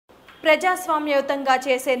ప్రజాస్వామ్యయుతంగా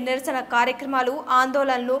చేసే నిరసన కార్యక్రమాలు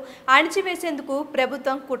ఆందోళనలు అణిచివేసేందుకు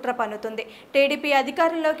ప్రభుత్వం కుట్ర పన్నుతుంది. టీడీపీ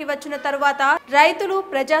అధికారంలోకి వచ్చిన తర్వాత రైతులు,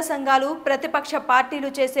 ప్రజా సంఘాలు, ప్రతిపక్ష పార్టీలు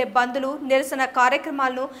చేసే బంద్లు, నిరసన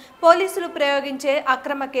కార్యక్రమాలను పోలీసులు ప్రయోగించే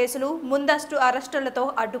అక్రమ కేసులు, ముందస్తు అరెస్టులతో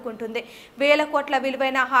అడ్డుకుంటుంది. వేల కోట్ల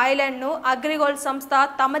విలువైన హాయ్లాండ్ ను అగ్రిగోల్డ్ సంస్థ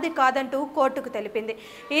తమది కాదంటూ కోర్టుకు తెలిపింది.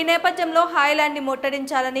 ఈ నేపథ్యంలో హాయ్లాండ్ ని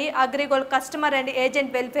ముట్టడించాలని AgriGold customer and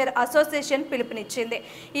agent welfare association పిలుపునిచ్చింది.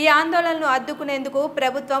 ఈ ఆందోళనను అడ్డుకునేందుకు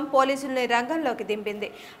ప్రభుత్వం పోలీసుల్ని రంగంలోకి దింపింది.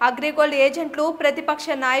 అగ్రిగోల్డ్ ఏజెంట్లు, ప్రతిపక్ష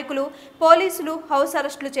నాయకులు పోలీసులు హౌస్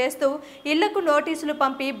అరెస్టులు చేస్తూ ఇళ్లకు నోటీసులు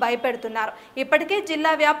పంపి భయపెడుతున్నారు. ఇప్పటికే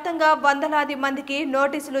జిల్లా వ్యాప్తంగా వందలాది మందికి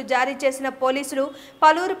నోటీసులు జారీ చేసిన పోలీసులు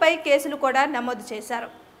పలువురిపై కేసులు కూడా నమోదు చేశారు.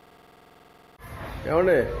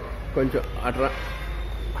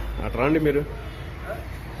 మీరు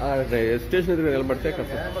స్టేషన్ దగ్గర నిలబడితే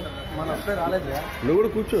నువ్వు కూడా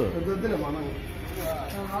కూర్చో.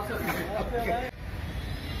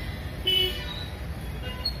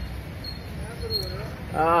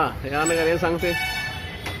 అన్నగారు ఏం సంగతి?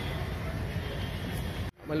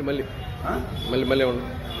 మళ్ళీ ఉండు.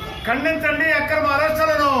 ఖండించండి అక్రమ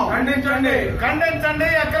అరెస్టులను, ఖండించండి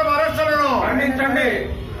అక్రమ అరెస్టులను, ఖండించండి.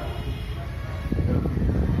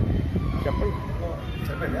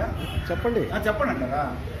 చెప్పండి అంటారా?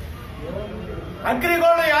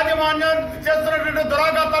 అగ్రిగోల్డ్ యాజమాన్యం చేస్తున్నటువంటి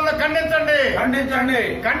దురాఘాతాలను ఖండించండి.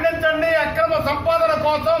 అక్రమ సంపాదన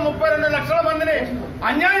కోసం 32 లక్షల మందిని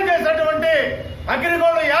అన్యాయం చేసినటువంటి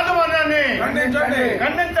అగ్రిగోల్డ్ యాజమాన్యాన్ని ఖండించండి.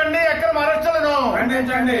 అక్రమ అరెస్టులను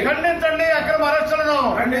ఖండించండి.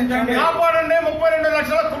 కాపాడండి 32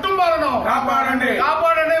 లక్షల కుటుంబాలను, కాపాడండి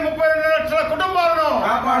 32 లక్షల కుటుంబాలను,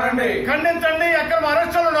 ఖండించండి. అక్రమ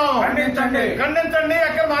అరెస్టులను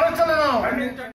ఖండించండి.